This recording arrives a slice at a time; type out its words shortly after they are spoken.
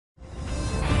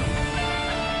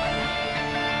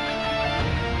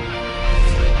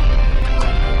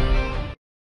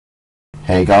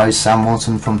Hey guys, Sam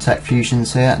Walton from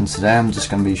TechFusions here, and today I'm just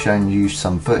going to be showing you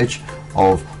some footage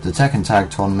of the Tekken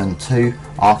Tag Tournament 2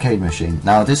 arcade machine.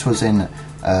 Now this was in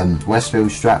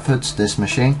WestFields, Stratford, this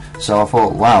machine, so I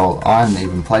thought, wow, I haven't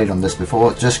even played on this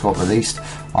before, it just got released,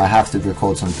 I have to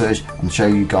record some footage and show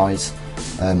you guys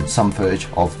some footage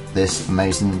of this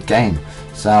amazing game.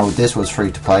 So this was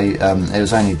free to play, it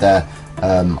was only there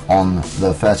on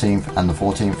the 13th and the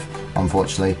 14th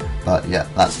unfortunately, but yeah,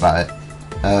 that's about it.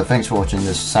 Thanks for watching.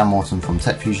 This is Sam Walton from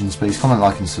TechFusions. Please comment,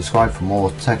 like and subscribe for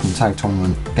more Tekken Tag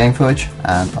Tournament game footage,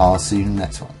 and I'll see you in the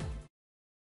next one.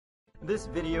 This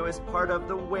video is part of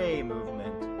the Way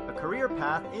movement, a career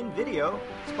path in video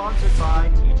sponsored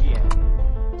by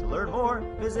TGN. To learn more,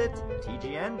 visit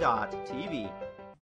tgn.tv.